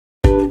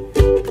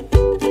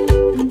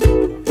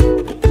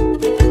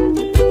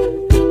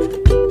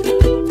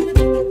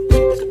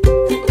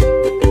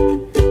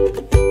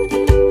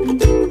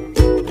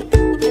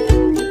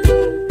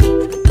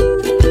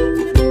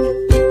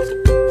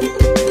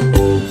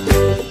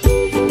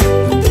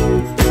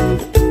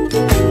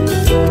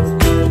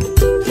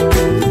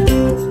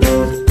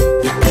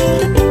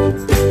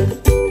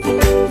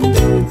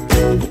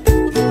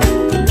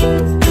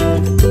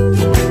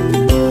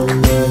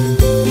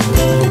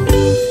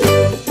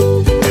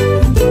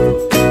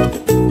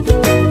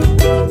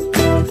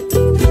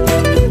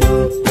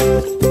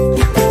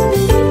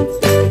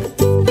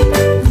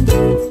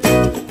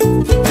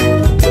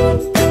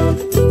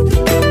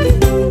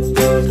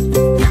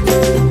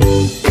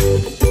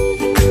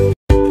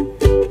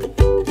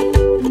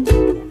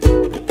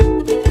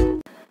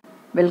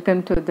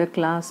Welcome to the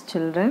class,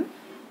 children.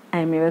 I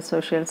am your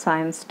social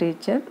science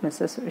teacher,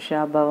 Mrs.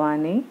 USHA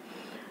BHAVANI.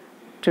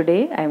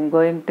 Today I am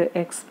going to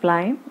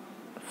explain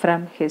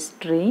from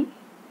History,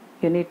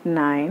 Unit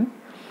 9,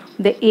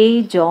 the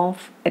Age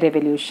of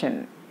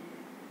Revolution.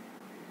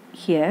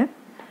 Here,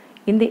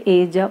 in the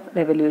Age of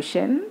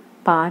Revolution,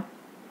 part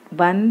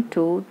 1,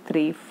 2,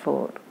 3,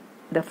 4.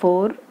 The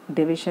 4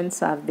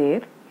 divisions are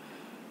there,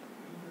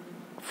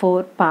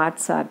 4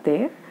 parts are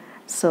there.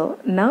 So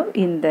now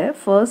in the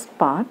first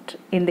part,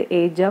 in the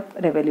Age of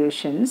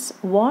Revolutions,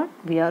 what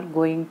we are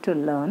going to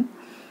learn,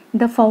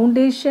 the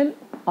foundation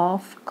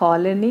of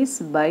colonies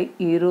by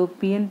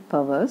European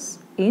powers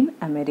in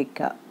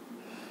America,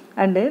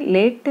 and a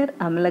later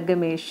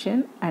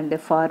amalgamation and the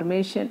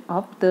formation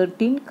of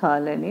 13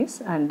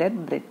 colonies under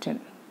Britain,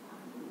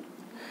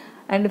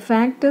 and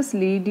factors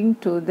leading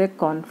to the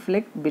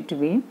conflict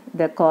between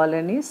the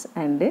colonies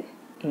and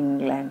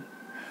England.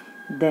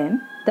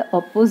 Then the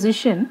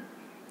opposition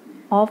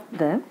of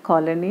the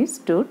colonies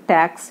to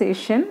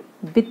taxation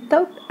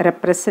without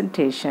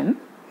representation,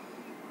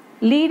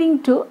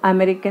 leading to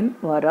American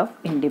War of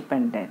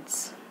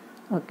Independence.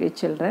 Okay,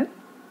 children.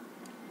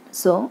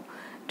 So,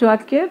 to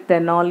acquire the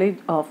knowledge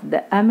of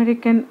the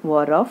American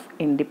War of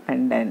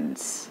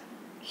Independence.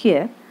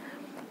 Here,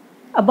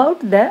 about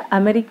the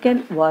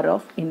American War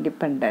of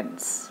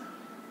Independence.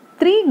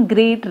 3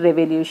 great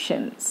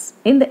revolutions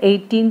in the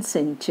 18th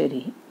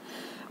century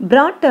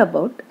brought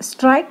about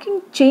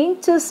striking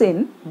changes in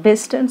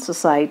Western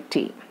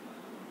society.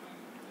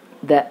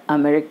 The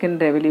American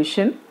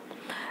Revolution,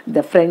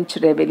 the French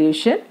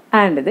Revolution,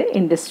 and the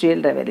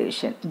Industrial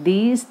Revolution.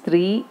 These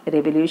 3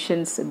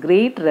 revolutions,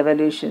 great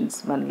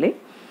revolutions only,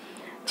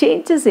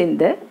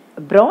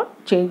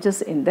 brought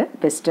changes in the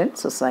Western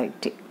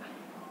society.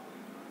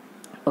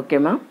 Okay,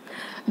 ma'am.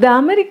 The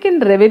American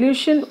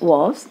Revolution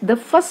was the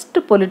first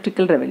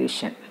political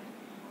revolution,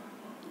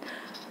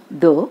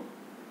 though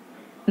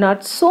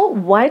not so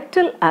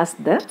vital as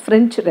the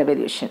French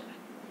Revolution,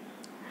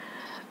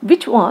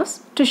 which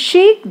was to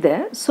shake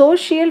the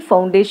social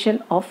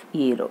foundation of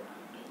Europe.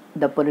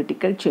 The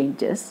political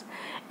changes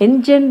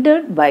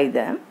engendered by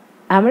the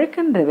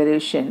American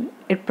Revolution,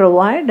 it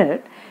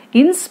provided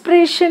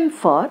inspiration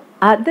for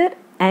other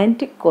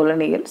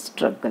anti-colonial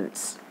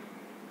struggles.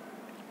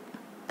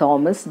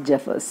 Thomas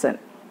Jefferson,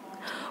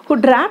 who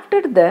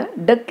drafted the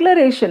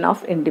Declaration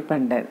of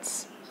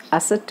Independence,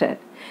 asserted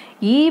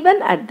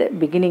even at the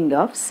beginning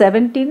of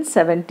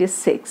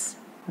 1776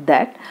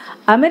 that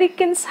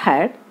Americans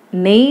had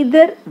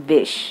neither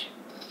wish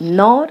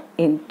nor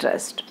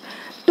interest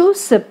to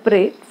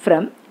separate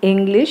from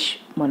English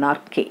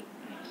monarchy.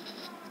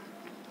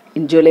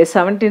 In July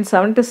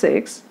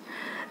 1776,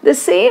 the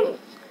same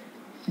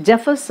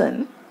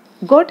Jefferson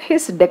got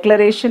his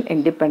Declaration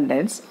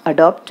Independence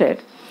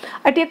adopted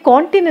at a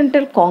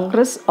Continental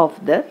Congress of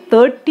the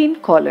 13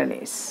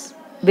 colonies,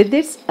 with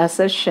its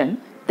assertion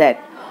that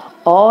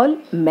all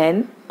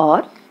men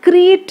are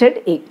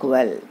created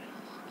equal.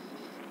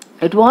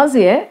 It was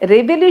a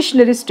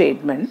revolutionary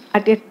statement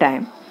at a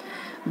time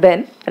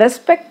when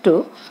respect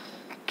to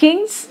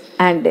kings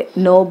and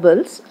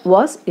nobles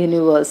was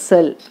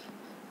universal.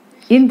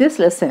 In this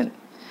lesson,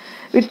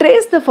 we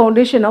trace the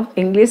foundation of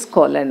English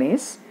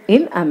colonies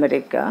in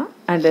America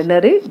and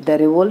narrate the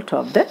revolt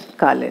of the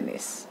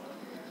colonies.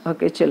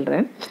 Okay,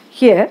 children.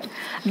 Here,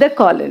 the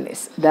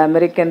colonies, the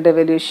American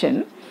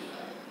Revolution.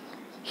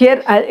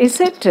 Here I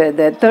said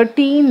the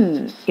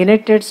 13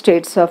 United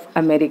States of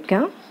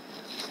America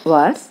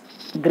was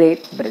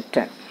Great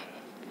Britain.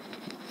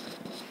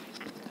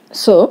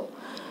 So,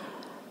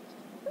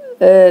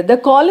 the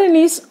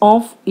colonies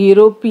of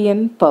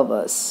European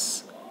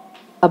powers,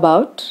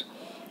 about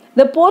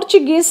the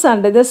Portuguese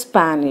and the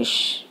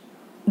Spanish,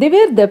 they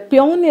were the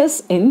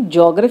pioneers in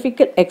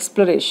geographical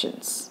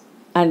explorations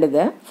and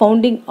the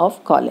founding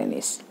of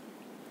colonies.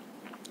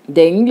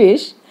 The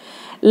English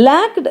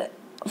lagged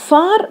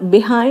far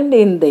behind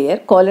in their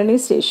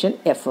colonization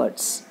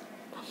efforts.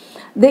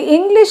 The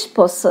English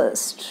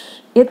possessed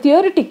a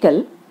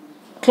theoretical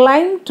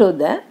claim to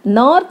the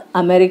North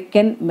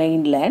American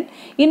mainland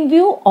in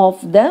view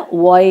of the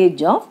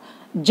voyage of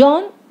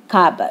John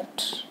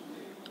Cabot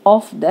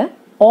off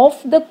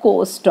the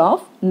coast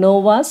of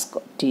Nova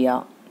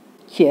Scotia.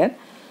 Here,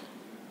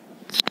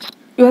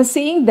 you are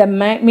seeing the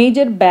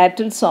major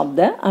battles of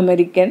the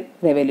American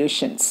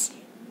revolutions.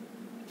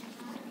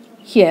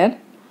 Here,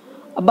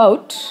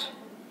 but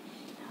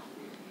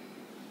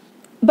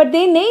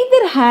they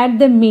neither had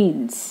the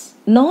means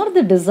nor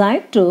the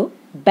desire to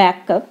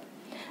back up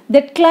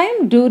that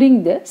claim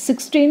during the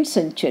 16th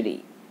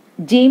century.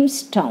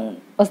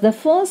 Jamestown was the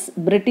first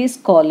British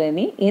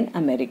colony in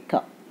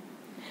America.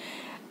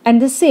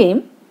 And the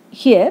same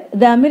here,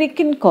 the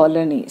American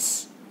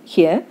colonies.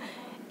 Here,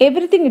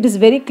 everything it is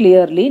very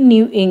clearly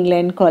New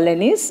England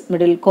colonies,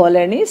 middle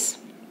colonies,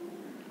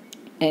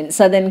 and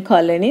southern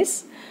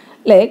colonies.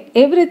 Like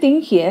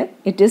everything here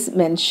it is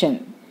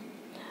mentioned.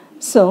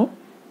 So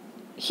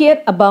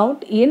here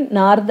about in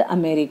North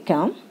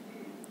America,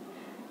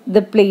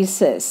 the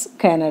places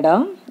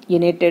Canada,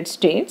 United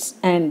States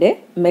and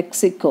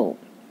Mexico.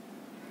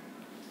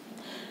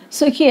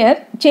 So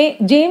here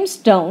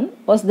Jamestown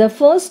was the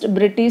first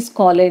British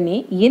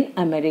colony in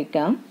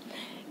America.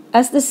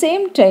 As the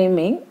same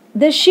timing,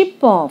 the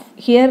ship of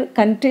here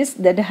countries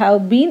that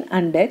have been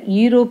under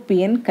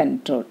European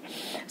control.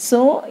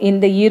 So in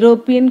the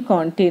European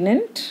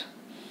continent,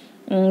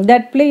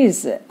 that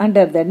place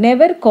under the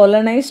never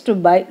colonized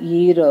by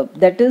Europe,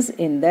 that is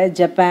in the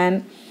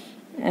Japan,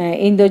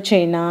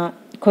 Indochina,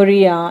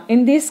 Korea,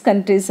 in these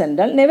countries and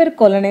all, never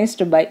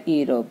colonized by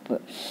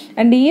Europe.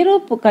 And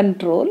Europe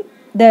control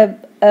the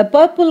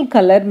purple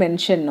color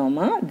mentioned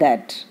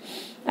that.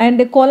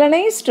 And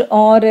colonized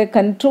or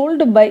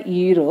controlled by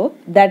Europe,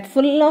 that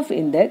full of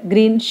in the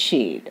green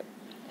shade.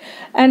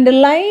 And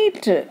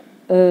light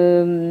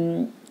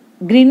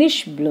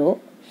greenish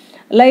blue,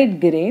 light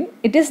green,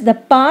 it is the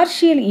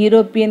partial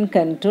European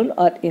control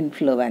or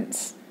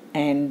influence.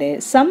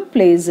 And some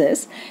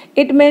places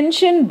it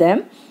mentioned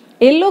them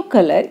yellow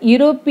color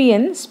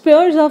European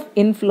spheres of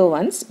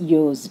influence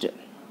used.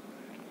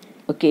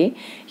 Okay,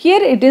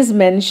 here it is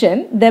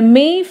mentioned the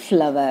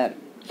Mayflower.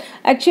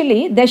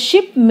 Actually, the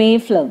ship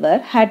Mayflower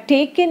had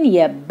taken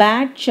a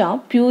batch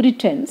of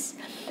Puritans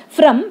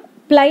from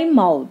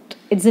Plymouth,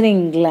 it's in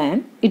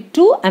England,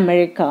 to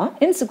America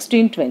in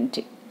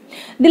 1620.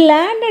 They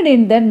landed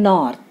in the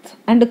north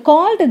and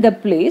called the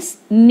place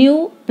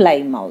New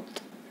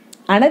Plymouth.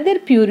 Another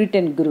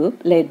Puritan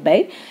group led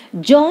by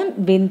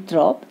John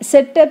Winthrop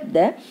set up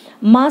the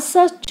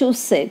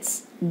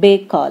Massachusetts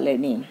Bay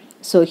Colony.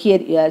 So here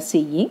you are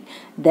seeing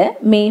the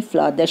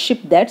Mayflower, the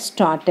ship that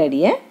started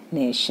a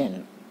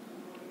nation.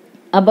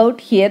 About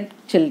here,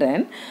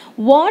 children,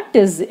 what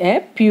is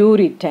a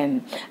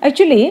Puritan?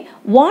 Actually,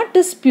 what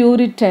is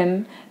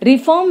Puritan?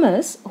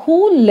 Reformers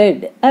who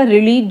led a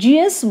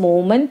religious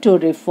movement to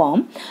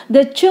reform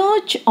the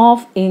Church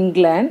of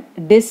England,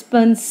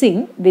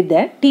 dispensing with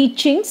the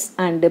teachings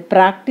and the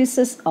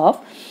practices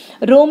of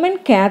Roman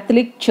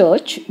Catholic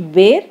Church,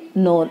 were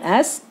known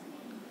as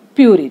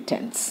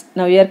Puritans.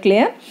 Now you are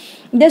clear?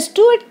 The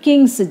Stuart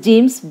kings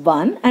James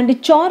I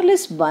and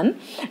Charles I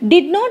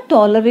did not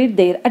tolerate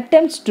their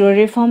attempts to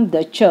reform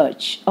the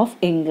Church of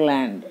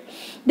England.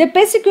 The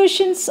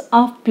persecutions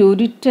of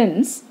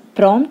Puritans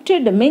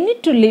prompted many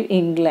to leave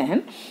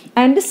England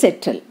and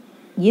settle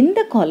in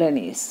the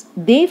colonies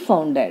they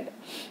founded.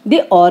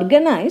 They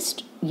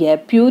organized a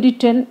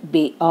Puritan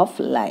way of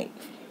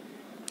life.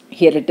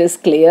 Here it is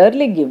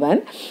clearly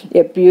given,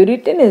 a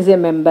Puritan is a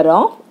member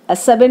of a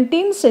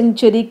 17th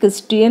century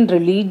Christian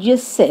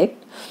religious sect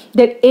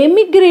that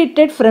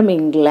emigrated from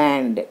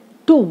England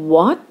to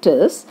what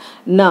is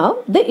now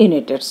the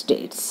United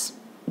States.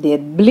 Their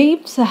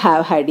beliefs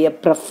have had a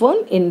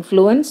profound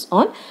influence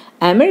on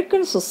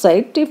American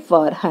society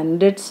for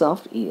hundreds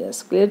of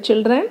years. Clear,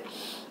 children?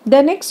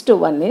 The next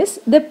one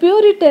is the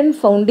Puritan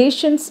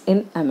foundations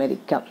in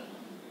America.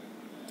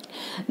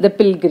 The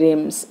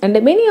Pilgrims and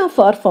many of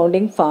our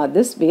founding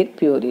fathers were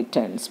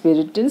Puritans.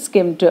 Puritans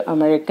came to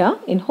America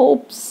in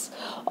hopes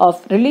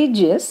of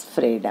religious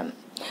freedom.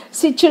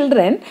 See,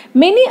 children,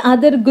 many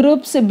other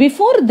groups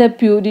before the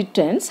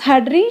Puritans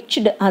had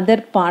reached other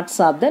parts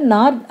of the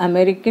North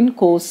American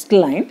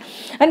coastline,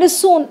 and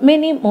soon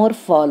many more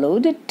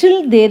followed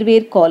till there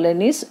were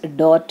colonies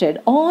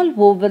dotted all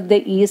over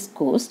the East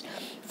Coast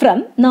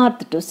from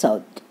north to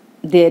south.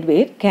 There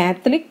were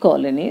Catholic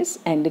colonies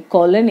and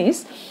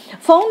colonies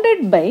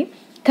founded by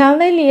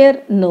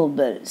Cavalier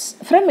nobles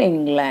from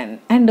England,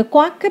 and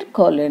Quaker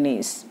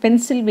colonies.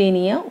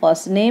 Pennsylvania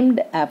was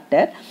named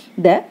after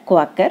the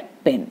Quaker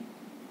pen.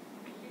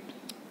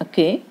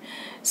 Okay,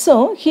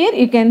 so here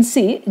you can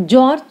see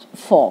George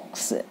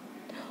Fox.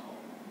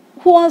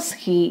 Who was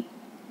he?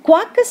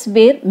 Quakers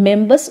were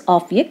members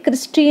of a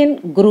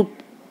Christian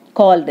group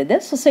called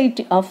the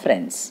Society of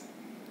Friends,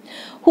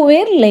 who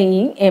were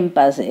laying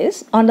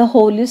emphasis on the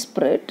Holy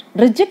Spirit,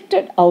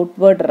 rejected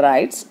outward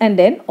rites, and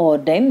an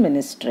ordained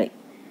ministry.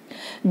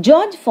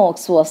 George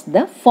Fox was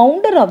the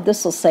founder of the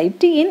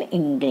society in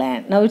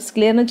England. Now it's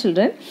clear, now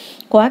children,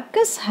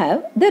 Quakers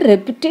have the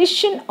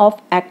reputation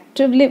of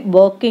actively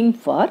working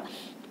for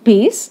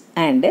peace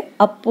and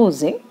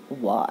opposing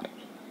war.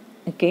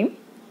 Okay.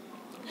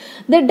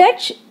 The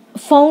Dutch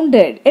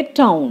founded a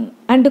town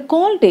and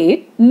called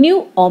it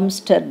New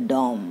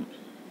Amsterdam.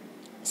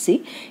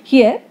 See,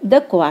 here the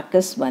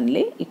Quakers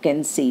only, you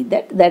can see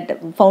that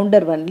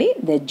founder only,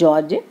 the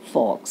George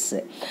Fox.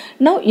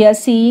 Now you are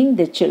seeing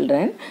the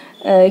children,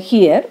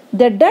 here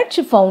the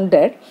Dutch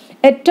founded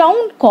a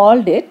town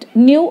called it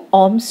New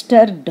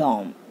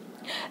Amsterdam.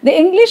 The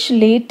English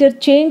later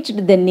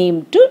changed the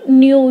name to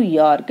New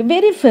York.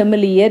 Very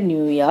familiar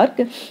New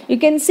York. You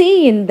can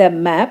see in the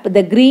map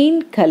the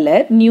green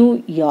color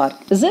New York,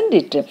 isn't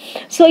it?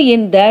 So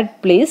in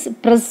that place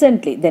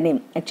presently the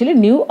name, actually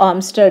New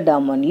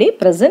Amsterdam only,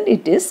 present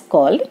it is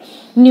called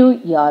New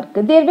York.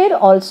 There were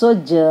also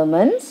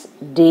Germans,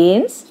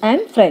 Danes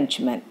and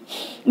Frenchmen.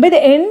 By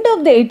the end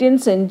of the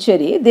 18th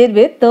century, there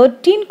were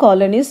 13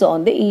 colonies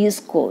on the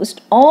East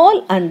Coast,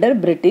 all under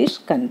British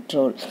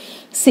control.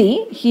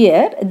 See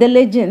here the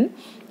legend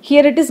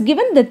Here it is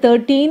given the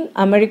 13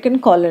 American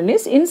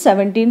colonies in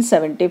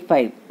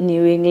 1775.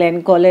 New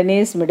England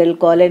colonies, middle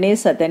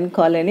colonies, southern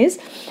colonies.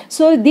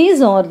 So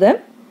these are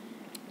the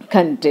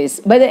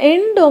countries. By the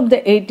end of the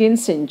 18th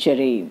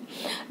century,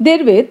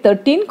 there were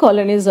 13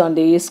 colonies on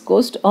the east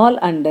coast, all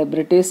under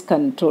British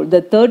control.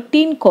 The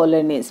 13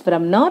 colonies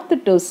from north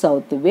to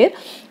south were,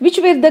 which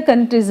were the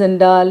countries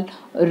and all?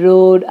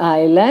 Rhode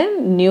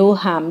Island, New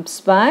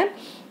Hampshire,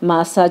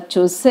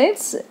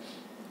 Massachusetts,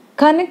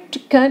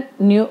 Connecticut,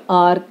 New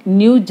York,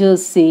 New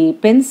Jersey,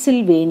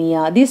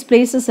 Pennsylvania. These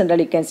places and all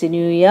you can see: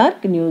 New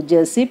York, New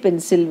Jersey,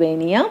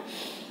 Pennsylvania,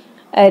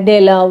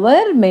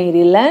 Delaware,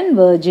 Maryland,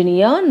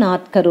 Virginia,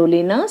 North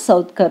Carolina,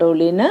 South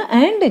Carolina,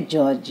 and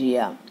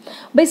Georgia.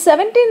 By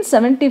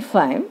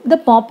 1775, the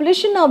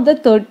population of the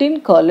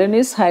 13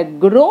 colonies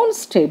had grown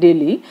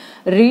steadily,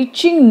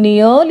 reaching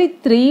nearly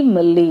 3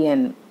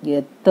 million,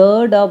 a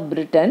third of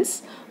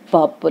Britain's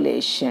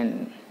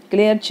population.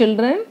 Clear,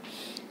 children?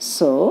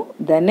 So,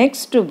 the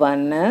next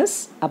one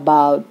is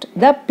about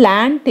the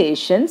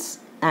plantations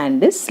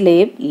and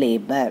slave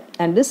labor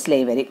and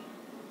slavery.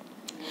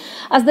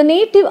 As the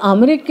Native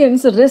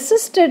Americans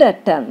resisted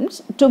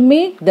attempts to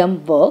make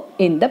them work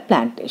in the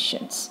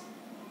plantations,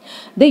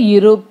 the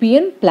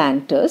European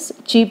planters,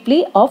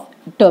 chiefly of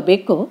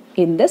tobacco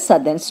in the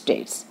southern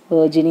states,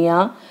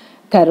 Virginia,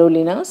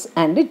 Carolinas,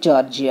 and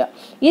Georgia,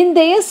 in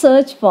their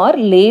search for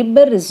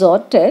labor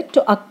resorted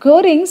to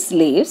acquiring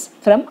slaves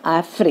from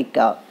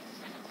Africa.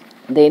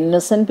 The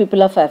innocent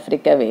people of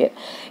Africa were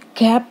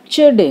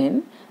captured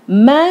in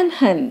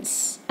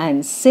manhunts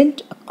and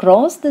sent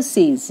across the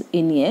seas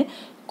in a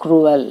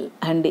cruel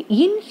and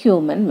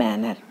inhuman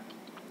manner.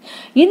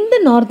 In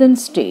the northern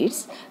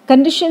states,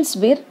 conditions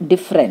were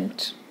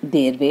different.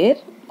 There were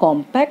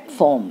compact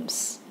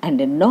farms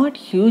and not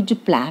huge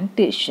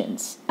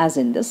plantations as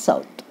in the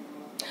south.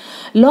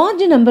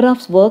 Large number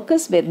of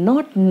workers were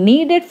not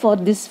needed for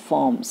these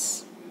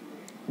farms.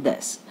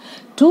 Thus,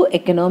 two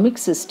economic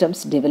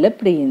systems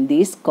developed in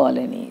these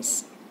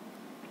colonies.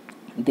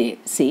 They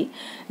see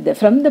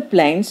from the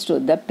plains to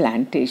the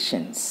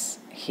plantations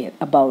here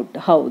about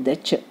how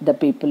the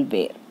people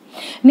were.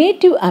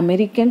 Native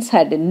Americans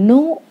had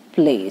no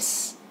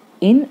place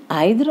in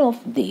either of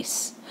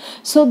these.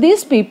 So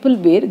these people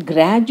were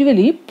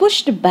gradually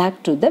pushed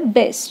back to the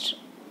west.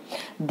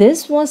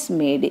 This was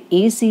made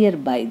easier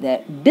by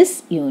the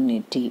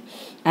disunity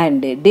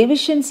and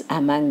divisions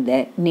among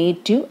the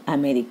Native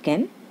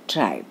American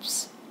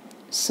tribes.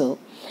 So,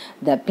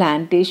 the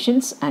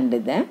plantations and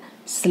the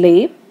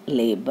slave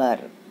labor.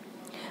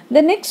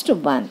 The next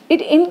one,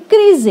 it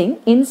increasing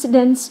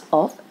incidence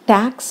of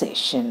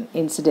taxation,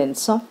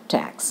 incidence of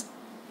tax.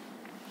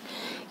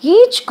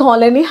 Each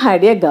colony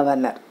had a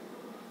governor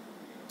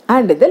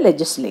and the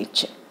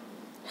legislature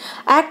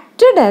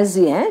acted as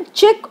a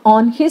check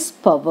on his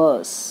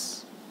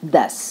powers.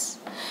 Thus,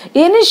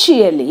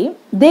 initially,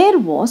 there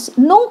was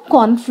no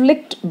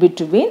conflict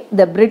between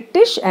the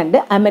British and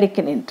the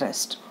American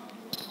interest.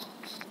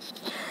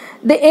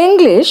 The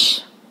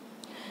English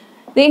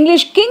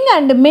king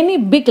and many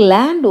big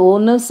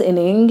landowners in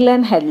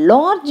England had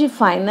large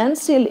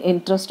financial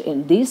interest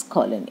in these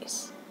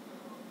colonies.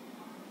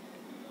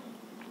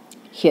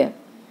 Here,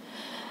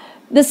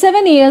 the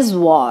 7 Years'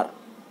 War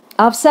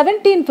of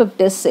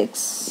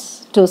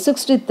 1756 to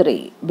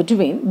 63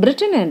 between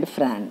Britain and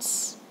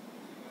France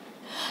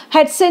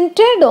had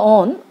centered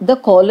on the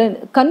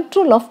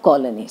control of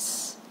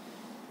colonies,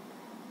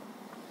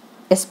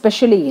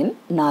 especially in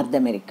North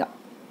America.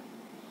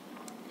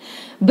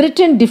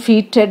 Britain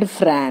defeated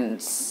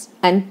France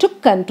and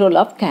took control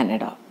of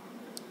Canada,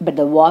 but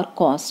the war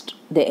cost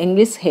the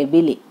English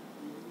heavily.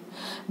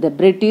 The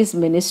British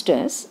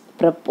ministers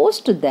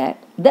proposed that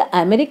the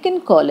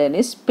American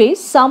colonies pay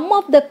some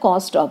of the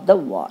cost of the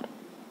war.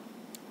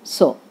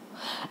 So,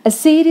 a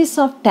series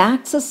of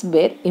taxes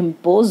were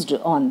imposed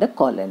on the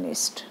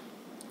colonists.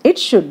 It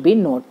should be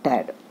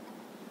noted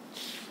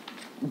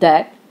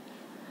that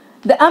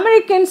the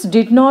Americans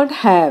did not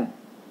have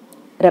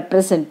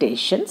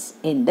representations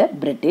in the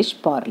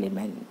British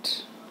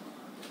Parliament.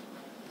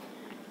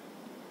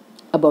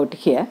 About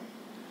here,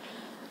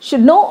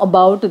 should know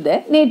about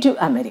the Native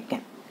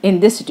American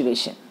in this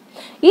situation.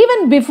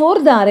 Even before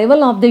the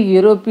arrival of the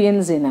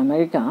Europeans in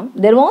America,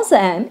 there was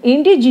an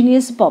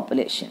indigenous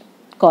population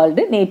called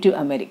Native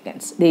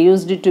Americans. They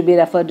used it to be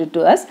referred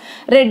to as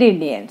Red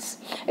Indians.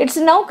 It's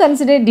now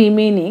considered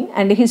demeaning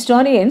and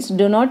historians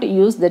do not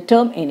use the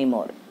term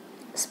anymore.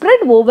 Spread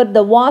over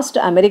the vast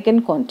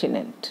American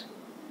continent.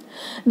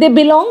 They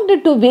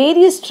belonged to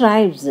various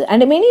tribes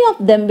and many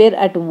of them were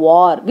at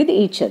war with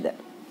each other.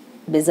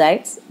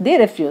 Besides, they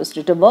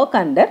refused to work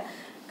under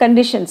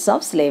conditions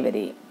of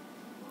slavery.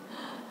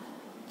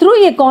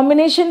 Through a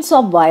combination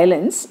of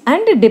violence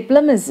and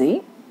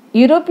diplomacy,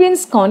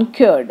 Europeans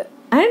conquered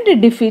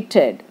and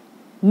defeated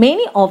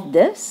many of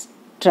these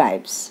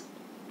tribes.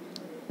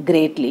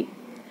 Greatly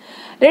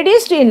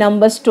reduced in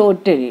numbers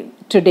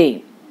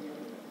today.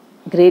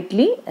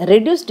 Greatly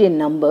reduced in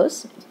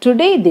numbers,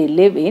 today they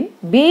live in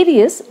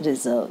various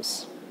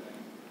reserves.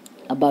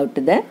 About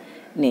the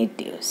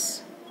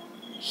natives.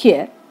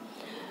 Here,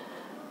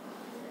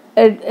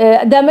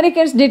 the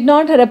Americans did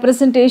not have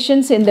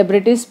representations in the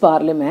British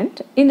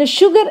Parliament. In the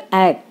Sugar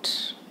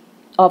Act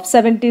of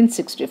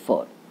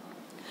 1764,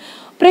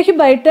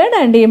 prohibited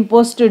and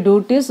imposed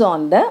duties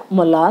on the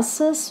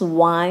molasses,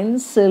 wine,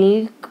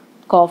 silk,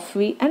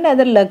 coffee and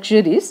other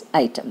luxurious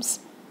items.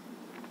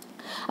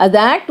 As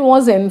the act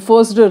was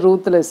enforced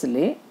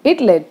ruthlessly,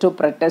 it led to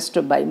protest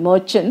by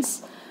merchants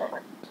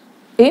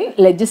in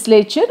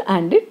legislature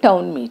and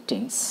town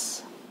meetings.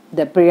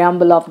 The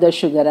preamble of the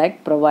Sugar Act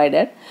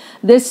provided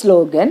the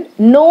slogan,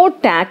 "No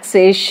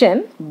taxation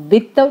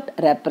without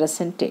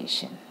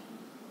representation."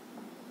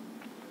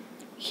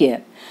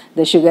 Here,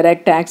 the Sugar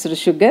Act taxed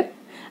sugar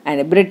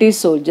and British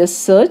soldiers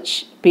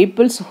searched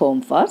people's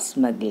home for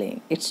smuggling.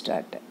 It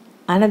started.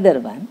 Another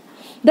one,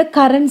 the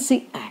Currency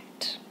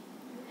Act.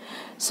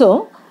 So,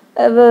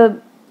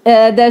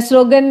 the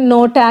slogan,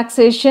 "No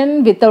taxation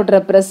without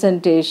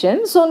representation."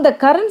 So, the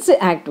Currency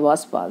Act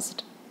was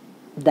passed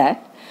that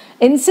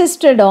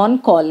insisted on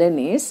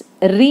colonies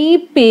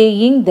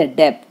repaying the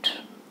debt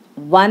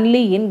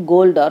only in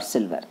gold or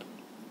silver.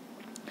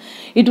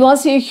 It was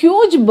a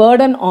huge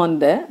burden on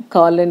the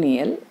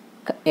colonial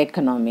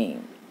economy.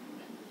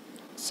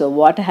 So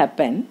what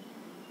happened?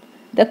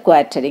 The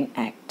Quartering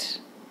Act.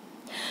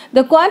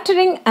 The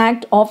Quartering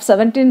Act of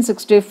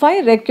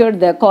 1765 required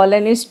the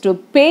colonies to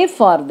pay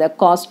for the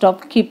cost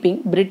of keeping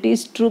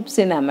British troops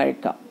in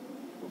America.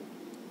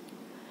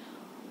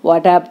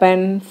 What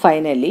happened?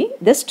 Finally,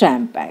 the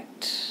Stamp Act.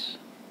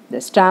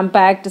 The Stamp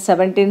Act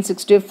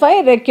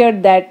 1765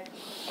 required that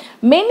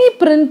many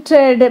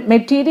printed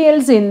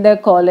materials in the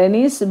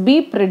colonies be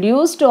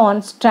produced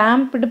on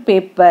stamped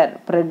paper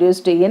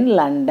produced in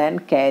London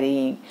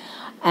carrying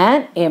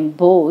and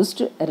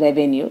embossed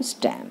revenue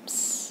stamps.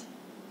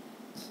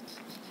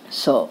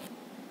 So,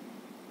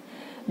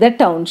 the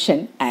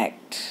Townshend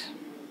Act.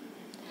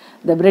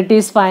 The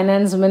British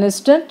Finance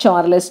Minister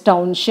Charles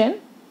Townshend,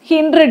 he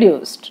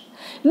introduced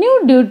new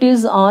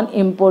duties on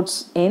imports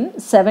in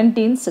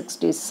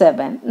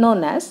 1767 known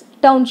as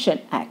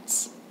Townshend Acts.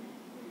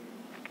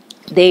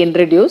 They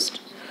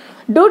introduced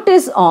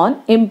duties on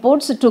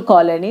imports to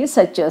colonies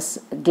such as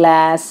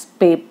glass,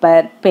 paper,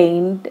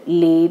 paint,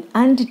 lead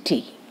and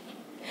tea.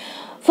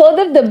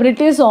 Further, the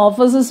British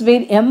officers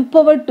were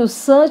empowered to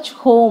search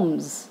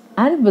homes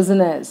and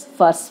business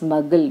for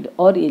smuggled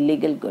or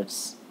illegal goods.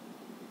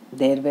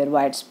 There were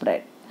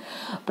widespread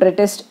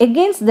protests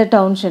against the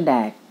Townshend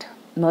Act.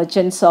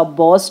 Merchants of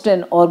Boston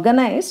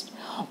organized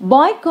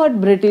boycott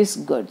British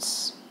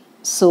goods.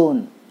 Soon,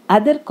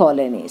 other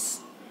colonies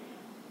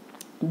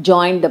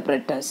joined the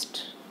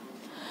protest.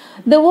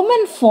 The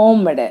women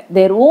formed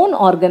their own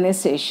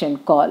organization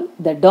called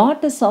the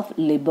Daughters of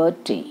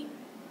Liberty.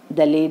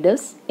 The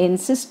leaders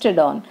insisted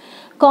on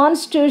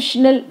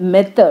constitutional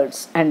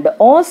methods and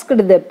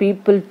asked the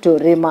people to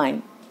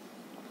remain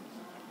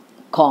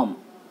calm.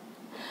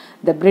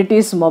 The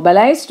British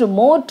mobilized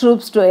more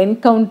troops to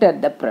encounter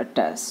the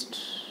protest.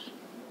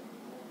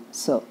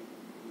 So,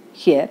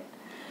 here,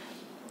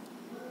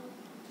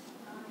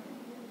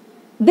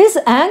 this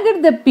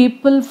angered the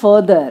people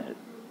further.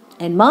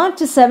 In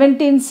March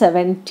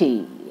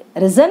 1770,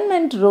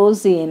 resentment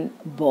rose in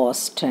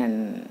Boston.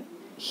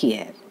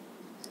 Here,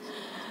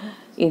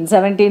 in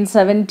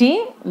 1770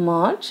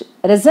 March,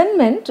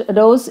 resentment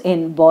rose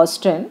in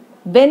Boston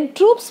when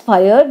troops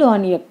fired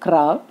on a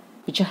crowd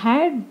which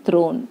had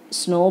thrown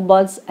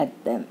snowballs at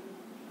them.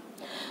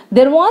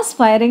 There was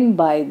firing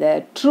by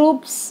the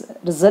troops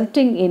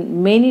resulting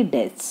in many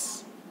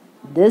deaths.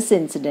 This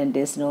incident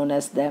is known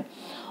as the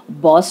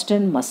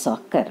Boston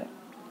Massacre.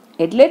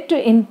 It led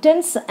to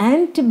intense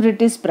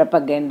anti-British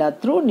propaganda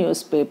through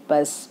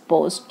newspapers,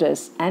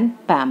 posters and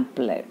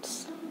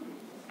pamphlets.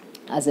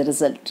 As a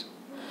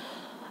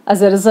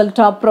result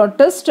of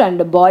protest and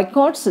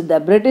boycotts, the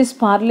British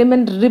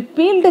Parliament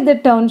repealed the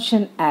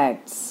Townshend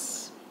Acts.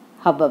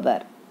 However,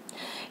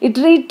 it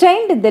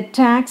retained the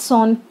tax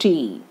on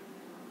tea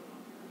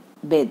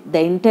with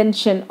the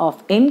intention of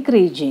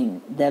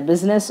encouraging the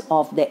business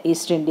of the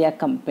East India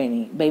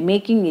Company by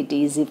making it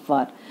easy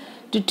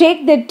to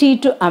take the tea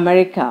to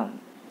America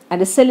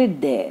and sell it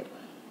there.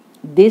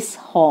 This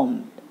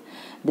harmed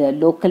the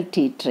local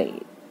tea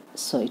trade.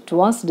 So it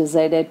was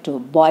decided to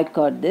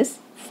boycott this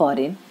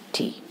foreign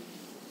tea.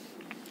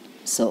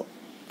 So,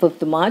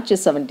 5th March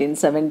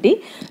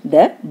 1770,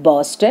 the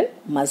Boston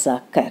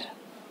Massacre.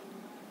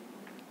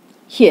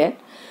 Here,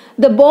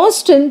 the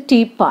Boston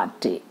Tea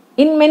Party.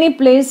 In many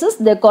places,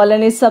 the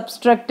colonies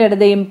obstructed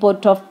the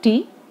import of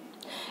tea.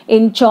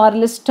 In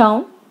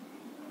Charlestown,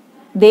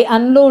 they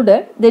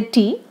unloaded the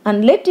tea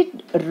and let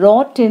it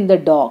rot in the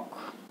dock.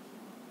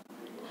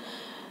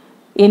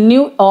 In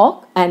New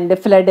York and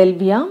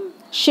Philadelphia,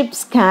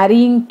 ships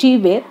carrying tea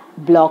were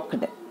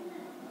blocked.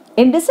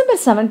 In December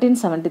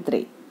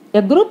 1773,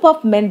 a group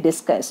of men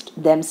disguised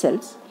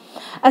themselves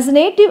as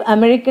Native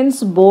Americans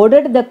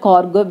boarded the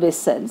cargo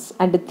vessels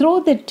and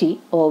threw the tea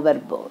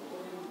overboard.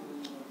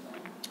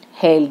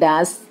 Hailed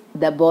as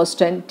the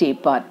Boston Tea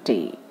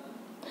Party.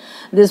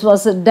 This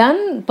was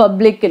done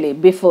publicly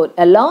before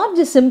a large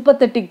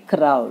sympathetic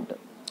crowd.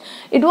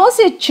 It was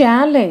a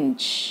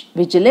challenge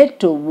which led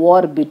to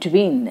war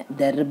between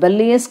the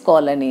rebellious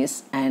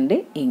colonies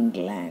and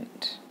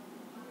England.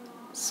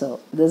 So,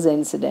 this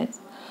incident,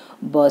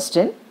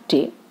 Boston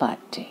Tea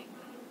Party.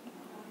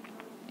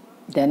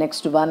 The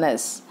next one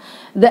is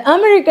the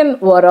American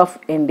War of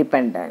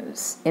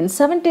Independence in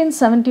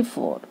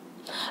 1774.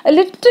 A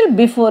little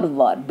before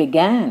war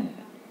began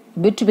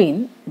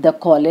between the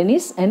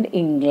colonies and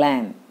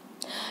England,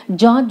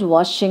 George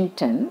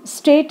Washington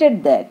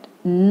stated that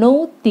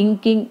no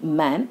thinking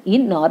man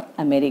in North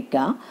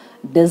America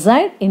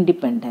desired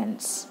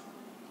independence,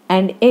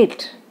 and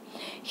yet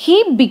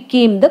he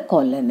became the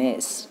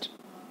colonist,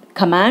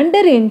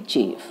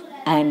 commander-in-chief,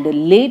 and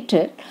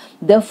later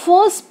the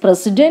first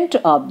president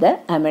of the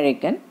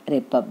American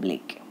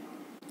Republic.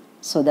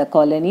 So the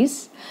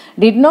colonies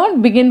did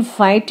not begin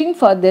fighting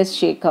for the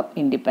sake of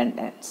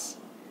independence.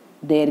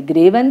 Their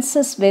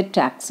grievances were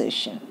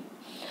taxation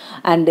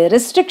and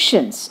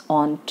restrictions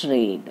on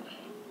trade.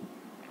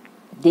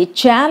 They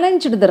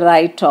challenged the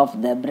right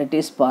of the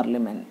British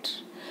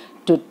Parliament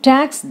to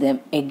tax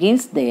them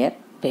against their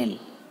will.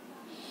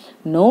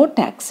 No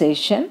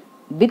taxation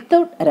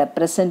without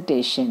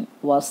representation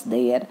was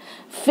their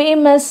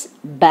famous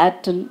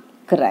battle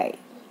cry.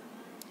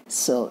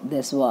 So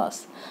this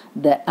was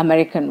the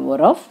American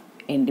War of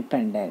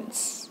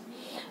Independence.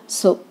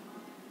 So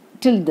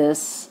till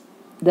this,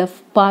 the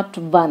part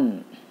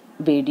 1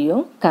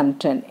 video come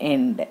to an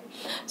end.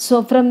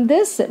 So from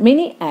this,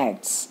 many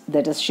acts,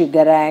 that is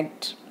Sugar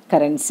Act,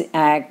 Currency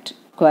Act,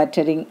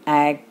 Quartering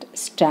Act,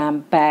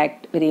 Stamp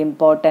Act, very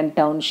important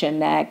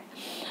Townshend Act,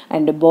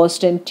 and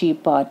Boston Tea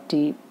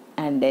Party,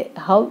 and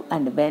how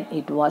and when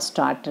it was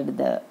started,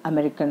 the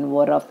American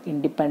War of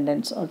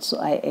Independence also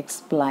I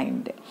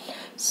explained.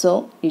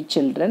 So you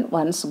children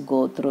once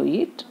go through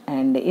it,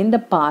 and in the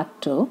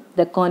part 2,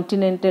 the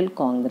Continental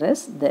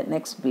Congress, the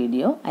next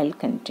video I'll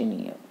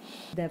continue.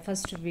 The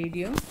first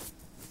video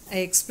I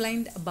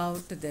explained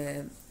about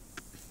the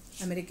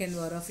American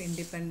War of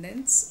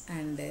Independence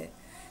and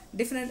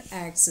different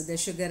acts, the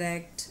Sugar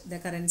Act, the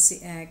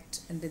Currency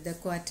Act, and the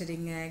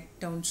Quartering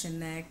Act,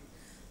 Townshend Act,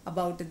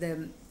 about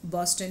the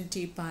Boston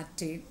Tea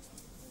Party.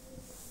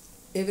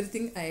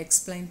 Everything I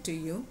explained to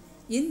you.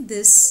 In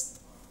this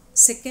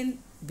second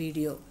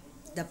video,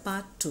 the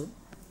part 2,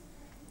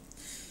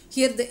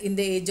 here in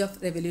the Age of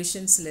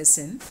Revolutions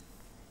lesson,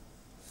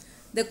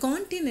 the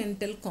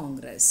Continental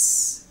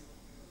Congress,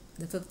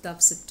 the 5th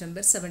of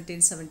September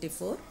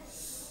 1774,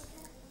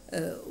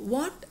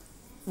 what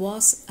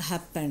was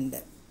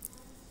happened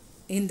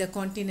in the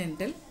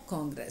Continental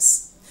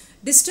Congress?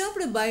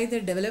 Disturbed by the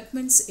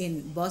developments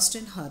in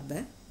Boston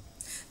Harbor,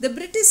 the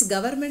British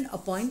government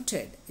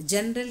appointed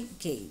General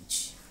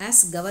Gage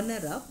as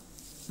governor of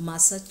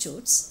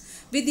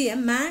Massachusetts with a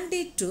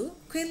mandate to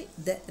quell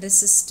the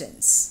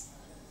resistance.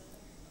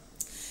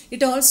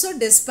 It also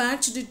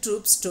dispatched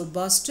troops to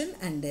Boston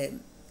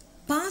and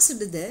passed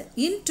the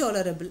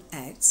Intolerable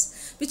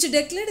Acts, which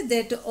declared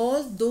that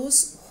all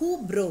those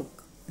who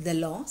broke the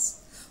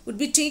laws would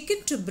be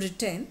taken to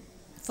Britain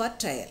for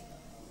trial.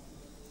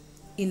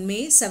 In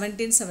May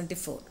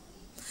 1774,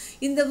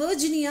 in the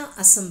Virginia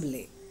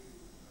Assembly,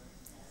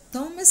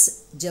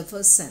 Thomas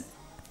Jefferson,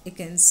 you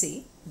can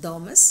see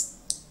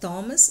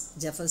Thomas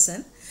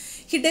Jefferson,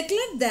 he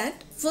declared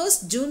that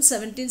 1st June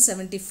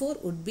 1774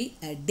 would be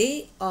a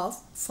day of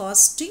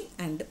fasting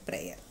and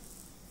prayer.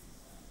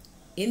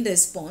 In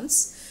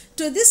response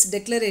to this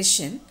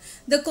declaration,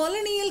 the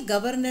colonial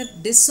governor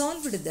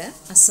dissolved the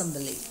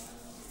assembly.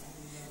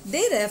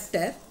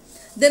 Thereafter,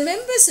 the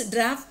members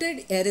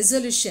drafted a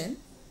resolution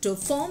to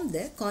form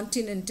the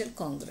Continental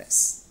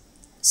Congress.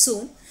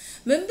 Soon,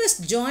 members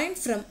joined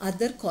from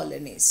other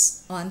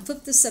colonies. On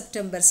 5th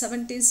September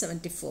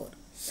 1774,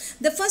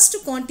 the first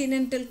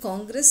Continental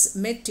Congress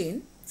met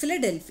in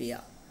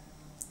Philadelphia.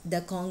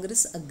 The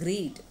Congress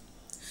agreed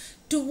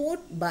to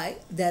vote by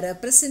the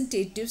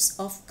representatives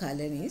of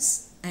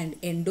colonies and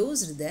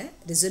endorsed the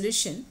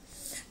resolution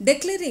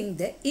declaring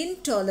the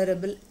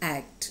Intolerable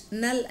Act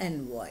null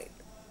and void.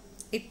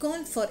 It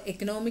called for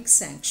economic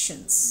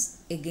sanctions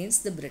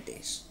against the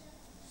British.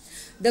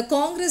 The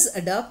Congress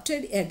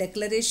adopted a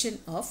Declaration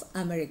of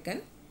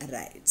American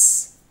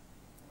Rights.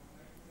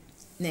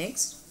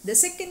 Next, the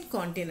Second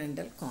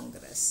Continental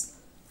Congress.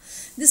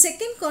 The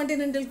Second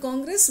Continental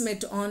Congress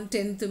met on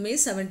 10th May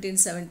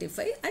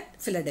 1775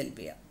 at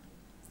Philadelphia.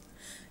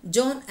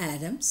 John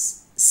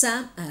Adams,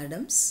 Sam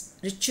Adams,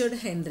 Richard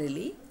Henry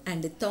Lee,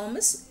 and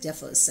Thomas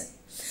Jefferson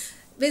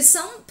were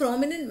some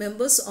prominent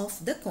members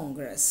of the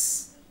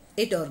Congress.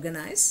 It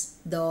organized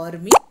the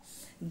army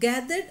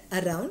gathered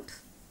around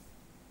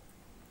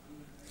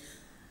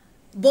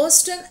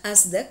Boston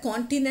as the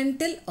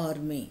Continental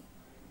Army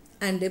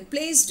and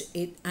placed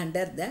it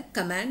under the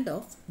command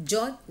of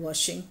George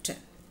Washington.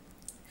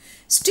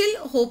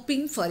 Still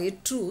hoping for a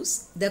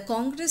truce, the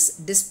Congress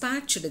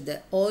dispatched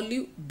the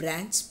Olive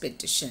Branch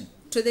Petition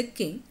to the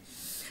King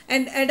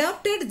and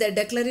adopted the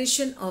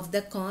Declaration of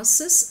the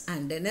Causes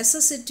and the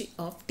necessity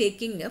of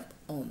taking up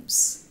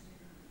arms.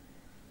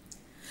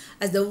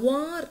 As the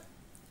war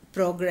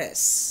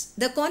progress,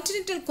 the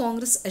Continental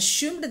Congress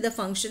assumed the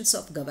functions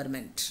of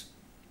government.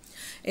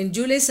 In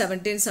July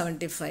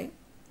 1775,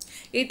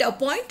 it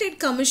appointed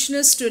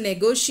commissioners to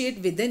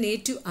negotiate with the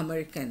Native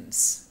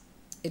Americans.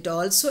 It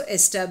also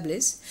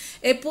established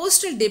a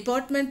postal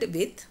department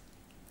with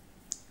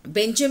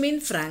Benjamin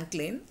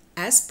Franklin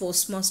as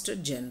Postmaster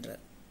General.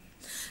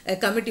 A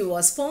committee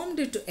was formed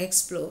to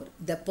explore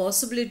the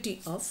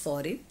possibility of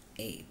foreign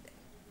aid.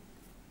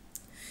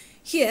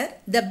 Here,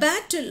 the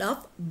Battle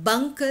of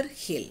Bunker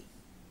Hill.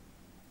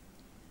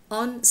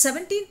 On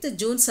 17th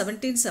June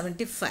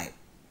 1775,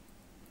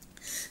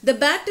 the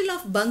Battle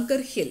of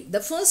Bunker Hill, the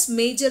first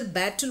major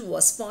battle,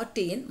 was fought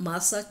in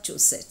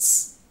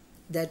Massachusetts.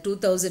 The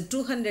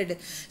 2,200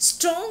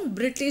 strong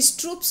British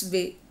troops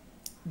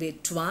were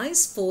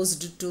twice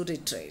forced to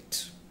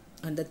retreat.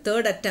 On the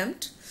third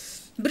attempt,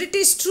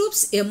 British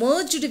troops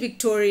emerged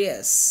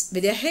victorious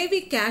with a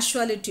heavy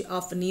casualty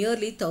of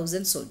nearly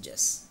 1,000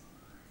 soldiers.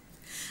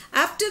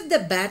 After the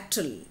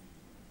battle,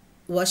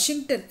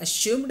 Washington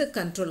assumed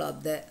control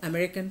of the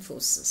American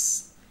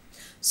forces.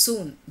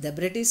 Soon, the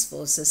British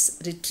forces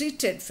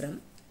retreated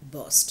from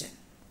Boston.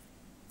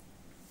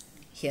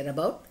 Here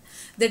about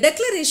the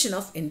Declaration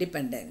of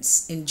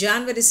Independence in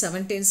January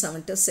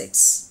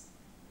 1776.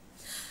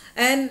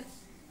 An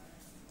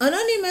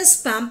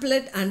anonymous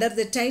pamphlet under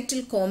the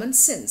title Common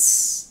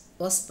Sense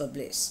was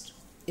published.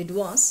 It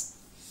was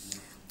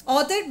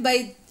authored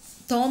by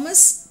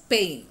Thomas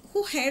Paine,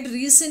 who had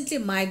recently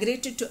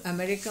migrated to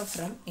America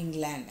from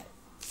England.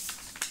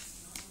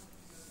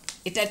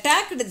 It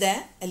attacked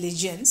the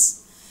allegiance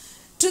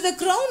to the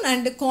crown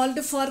and called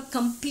for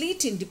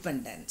complete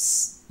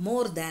independence.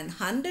 More than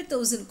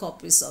 100,000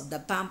 copies of the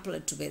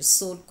pamphlet were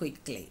sold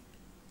quickly.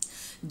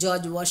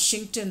 George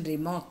Washington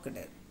remarked,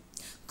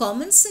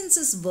 "Common sense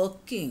is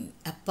working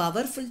a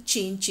powerful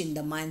change in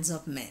the minds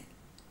of men."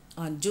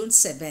 On June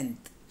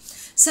 7th,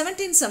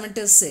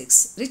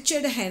 1776,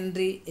 Richard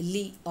Henry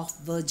Lee of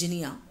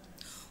Virginia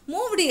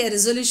moved a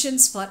resolution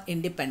for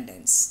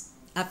independence.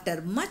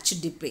 After much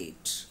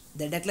debate,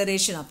 the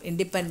Declaration of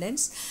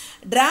Independence,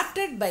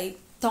 drafted by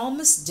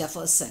Thomas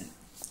Jefferson,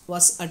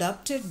 was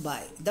adopted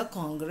by the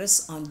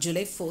Congress on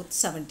July 4th,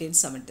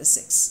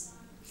 1776.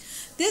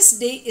 This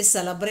day is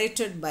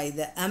celebrated by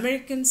the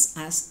Americans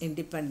as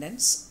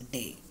Independence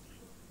Day.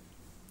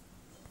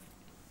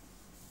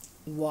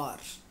 War.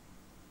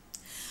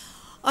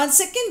 On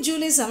 2nd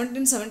July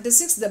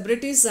 1776, the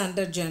British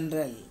under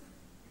General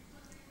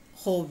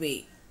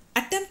Howe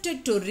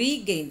attempted to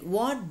regain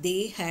what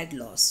they had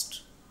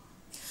lost.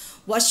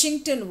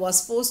 Washington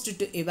was forced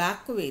to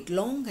evacuate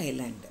Long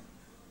Island.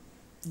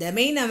 The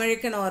main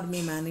American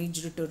army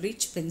managed to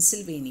reach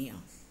Pennsylvania.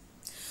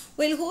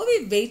 While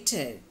Howe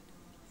waited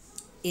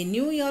in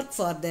New York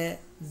for the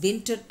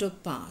winter to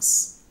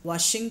pass,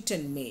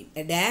 Washington made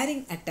a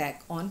daring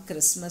attack on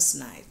Christmas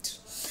night.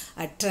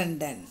 At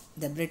Trenton,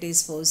 the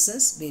British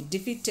forces were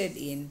defeated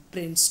in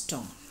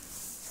Princeton.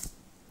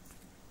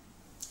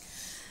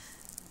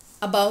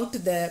 About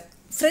the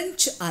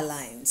French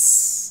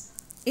alliance.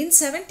 In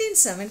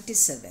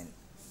 1777,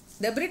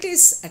 the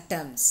British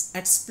attempts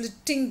at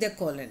splitting the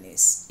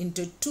colonies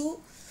into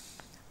two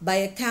by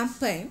a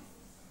campaign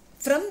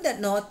from the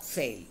north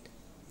failed.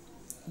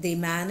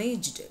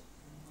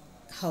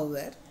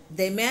 However,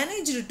 they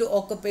managed to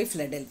occupy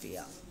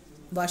Philadelphia.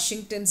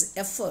 Washington's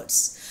efforts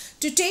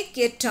to take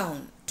a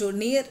town to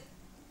near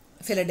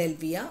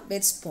Philadelphia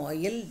were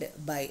spoiled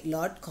by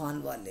Lord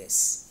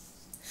Cornwallis.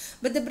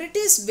 But the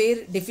British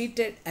were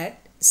defeated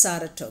at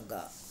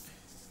Saratoga.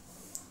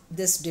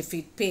 This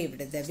defeat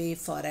paved the way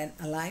for an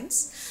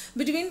alliance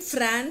between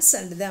France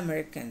and the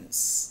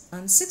Americans.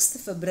 On 6th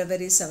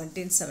February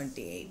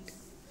 1778,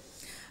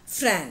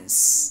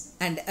 France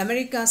and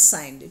America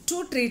signed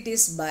two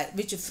treaties by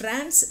which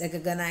France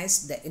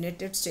recognized the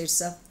United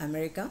States of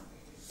America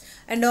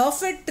and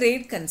offered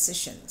trade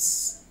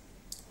concessions.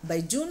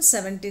 By June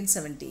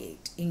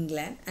 1778,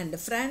 England and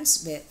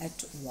France were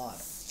at war.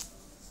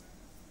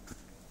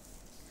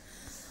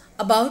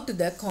 About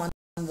the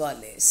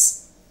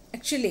Cornwallis.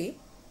 Actually,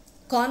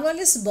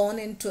 Cornwallis born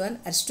into an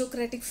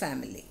aristocratic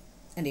family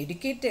and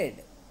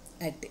educated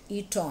at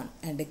Eton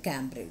and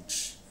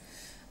Cambridge.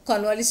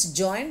 Cornwallis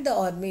joined the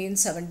army in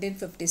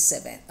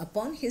 1757.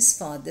 Upon his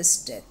father's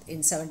death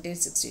in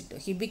 1762,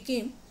 he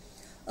became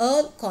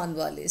Earl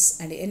Cornwallis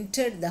and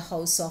entered the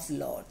House of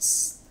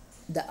Lords,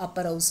 the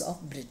upper house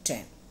of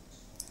Britain.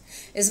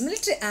 His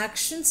military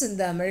actions in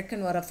the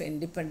American War of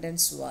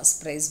Independence was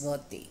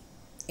praiseworthy,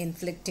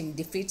 inflicting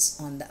defeats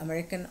on the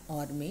American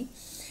army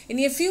in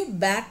a few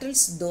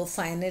battles, though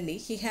finally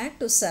he had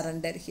to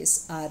surrender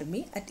his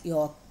army at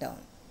Yorktown.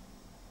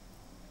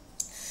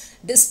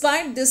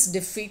 Despite this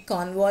defeat,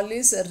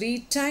 Cornwallis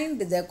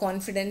retained the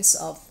confidence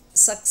of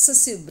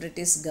successive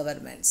British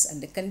governments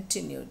and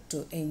continued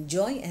to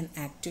enjoy an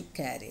active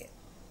career.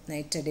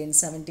 Knighted in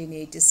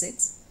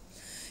 1786,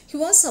 he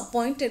was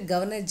appointed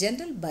Governor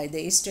General by the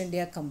East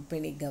India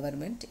Company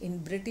government in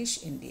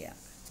British India.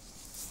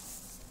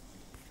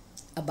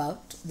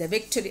 About the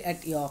victory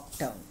at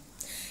Yorktown.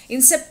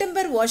 In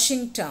September,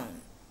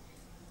 Washington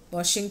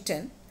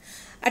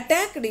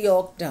attacked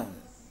Yorktown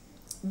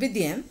with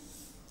a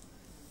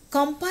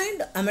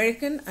combined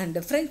American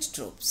and French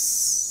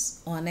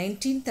troops. On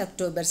 19th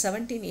October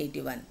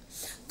 1781,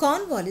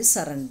 Cornwallis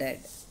surrendered.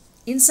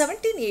 In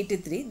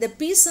 1783, the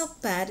Peace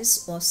of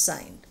Paris was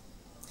signed.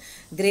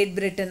 Great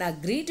Britain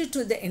agreed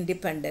to the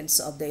independence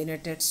of the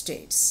United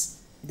States.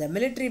 The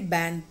military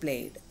band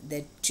played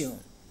the tune.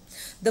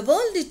 The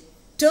world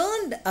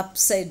turned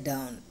upside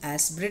down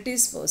as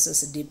British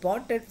forces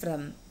departed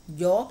from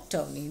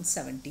Yorktown in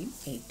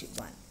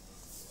 1781.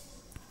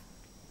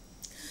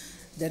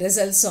 The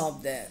results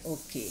of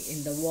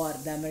in the war,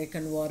 the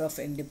American War of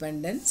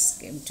Independence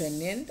came to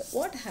an end.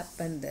 What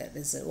happened there?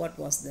 What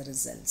was the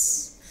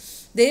results?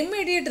 The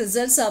immediate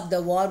results of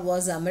the war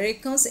was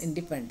America's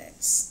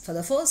independence. For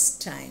the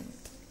first time,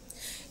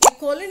 a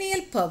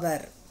colonial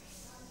power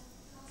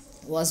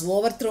was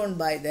overthrown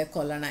by the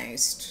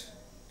colonized,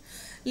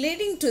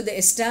 leading to the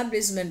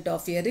establishment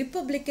of a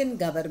republican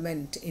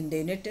government in the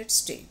United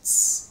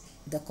States.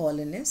 The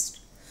colonists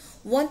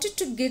wanted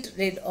to get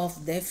rid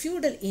of the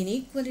feudal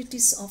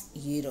inequalities of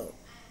Europe,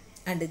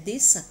 and they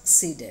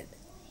succeeded.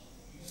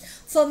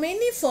 For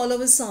many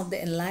followers of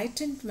the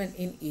Enlightenment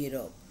in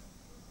Europe,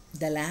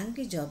 the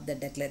language of the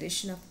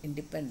Declaration of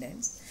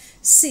Independence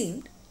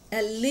seemed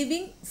a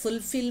living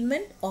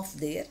fulfillment of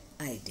their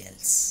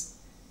ideals.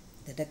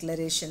 The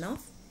Declaration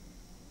of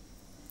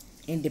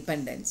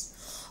Independence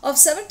of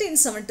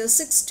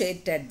 1776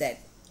 stated that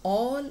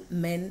all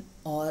men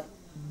are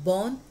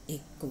born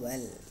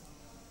equal.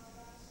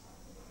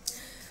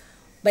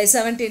 By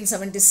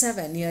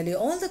 1777, nearly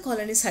all the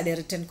colonies had a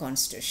written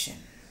constitution.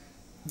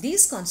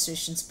 These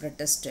constitutions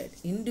protested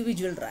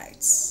individual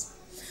rights,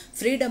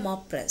 freedom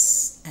of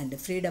press, and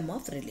freedom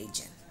of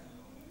religion.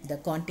 The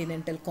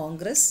Continental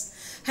Congress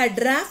had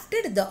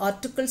drafted the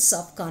Articles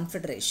of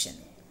Confederation.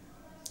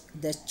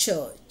 The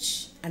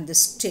church and the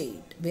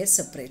state were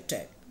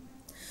separated.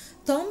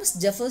 Thomas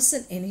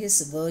Jefferson, in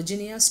his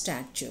Virginia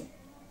Statute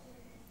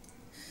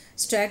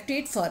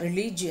for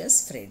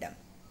Religious Freedom,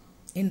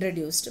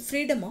 introduced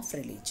freedom of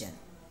religion.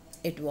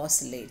 It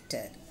was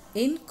later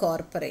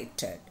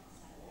incorporated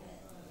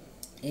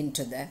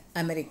into the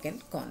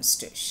American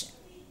Constitution.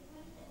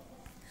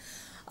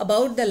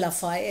 About the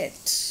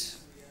Lafayette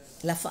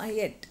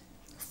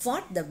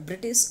fought the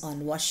British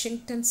on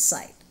Washington's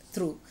side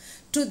through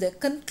to the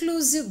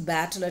conclusive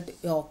battle at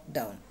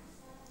Yorktown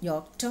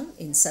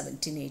in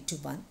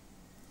 1781.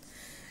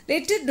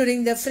 Later,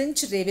 during the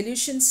French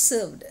Revolution,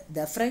 served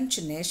the French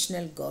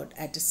National Guard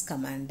as its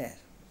commander.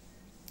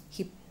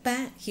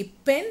 He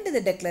penned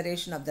the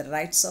Declaration of the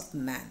Rights of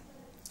Man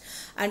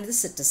and the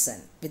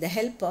Citizen with the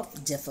help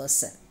of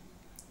Jefferson,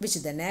 which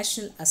the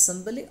National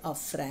Assembly of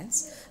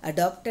France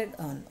adopted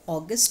on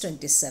August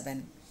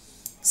 27,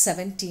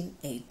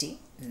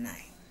 1789.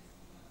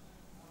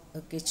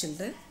 Okay,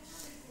 children,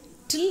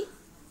 till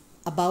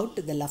about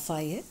the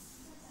Lafayette,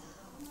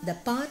 the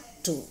part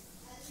 2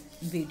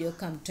 video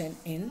come to an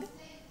end.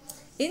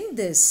 In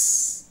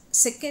this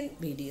second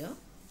video,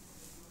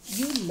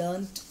 you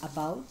learnt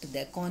about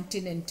the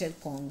Continental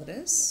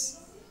Congress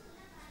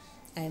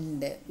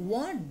and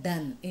what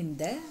done in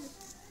the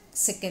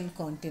Second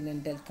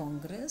Continental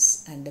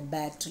Congress and the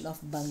Battle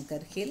of Bunker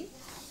Hill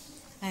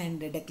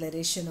and the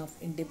Declaration of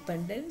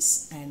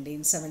Independence, and in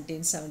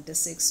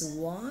 1776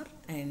 war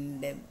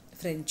and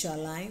French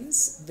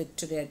alliance,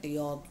 victory at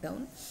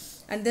Yorktown,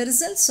 and the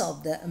results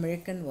of the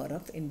American War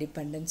of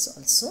Independence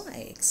also I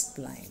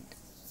explained.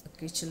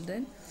 Okay,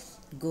 children,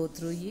 go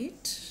through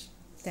it.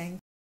 Thank you.